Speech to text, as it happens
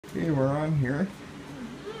Okay, we're on here.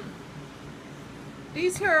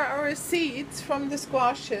 These here are our seeds from the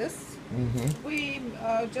squashes. Mm-hmm. We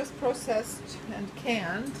just processed and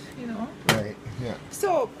canned, you know. Right, yeah.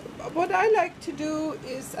 So what I like to do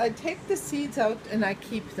is I take the seeds out and I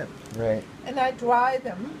keep them. Right. And I dry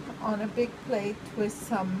them on a big plate with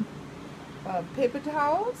some paper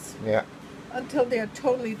towels. Yeah. Until they're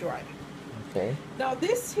totally dry. Okay. Now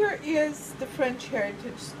this here is the French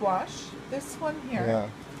Heritage squash. This one here. Yeah.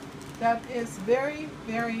 That is very,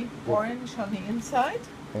 very orange on the inside.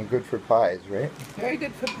 And good for pies, right? Very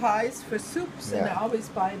good for pies, for soups, and I always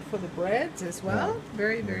buy it for the breads as well. Yeah.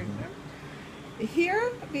 Very, very good.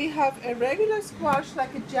 Here we have a regular squash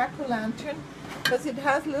like a jack-o'-lantern, because it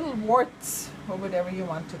has little warts or whatever you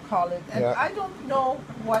want to call it. And I don't know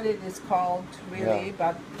what it is called really,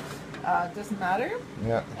 but doesn't matter.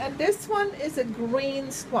 Yeah. And this one is a green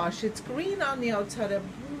squash. It's green on the outside, a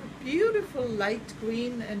beautiful light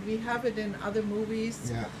green, and we have it in other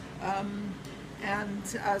movies. Yeah.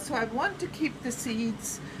 So I want to keep the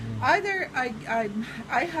seeds. Either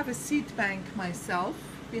I have a seed bank myself.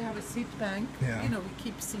 We have a seed bank. Yeah. You know, we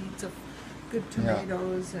keep seeds of good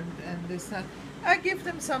tomatoes and this that. I give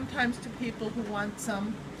them sometimes to people who want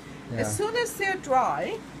some. Yeah. As soon as they're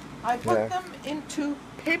dry, I put them into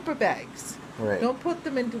paper bags. Right. Don't put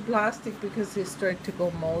them into plastic because they start to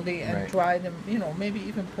go moldy, and dry them, you know, maybe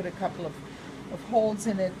even put a couple of holes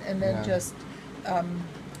in it, and then just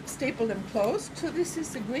staple them closed. So this is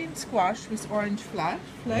the green squash with orange flesh.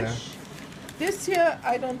 Yeah. This here,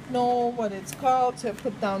 I don't know what it's called, so I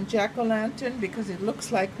put down jack-o'-lantern because it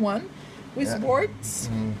looks like one. With warts,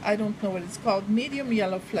 I don't know what it's called, medium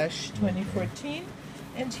yellow flesh, 2014.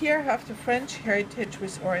 And here I have the French Heritage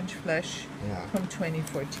with orange flesh from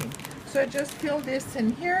 2014. So I just fill this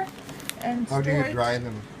in here and How do you dry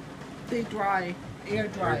them? They dry, air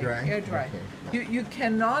dry. Okay. You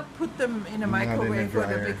cannot put them in a microwave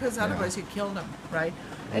because otherwise you kill them, right?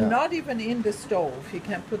 And not even in the stove. You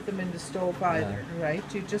can't put them in the stove either, right?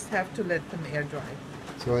 You just have to let them air dry.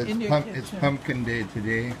 So it's pumpkin day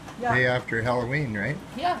today, day after Halloween, right?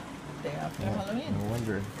 Yeah, day after Halloween. No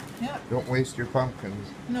wonder. Yeah. Don't waste your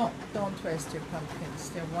pumpkins. No, don't waste your pumpkins.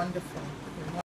 They're wonderful.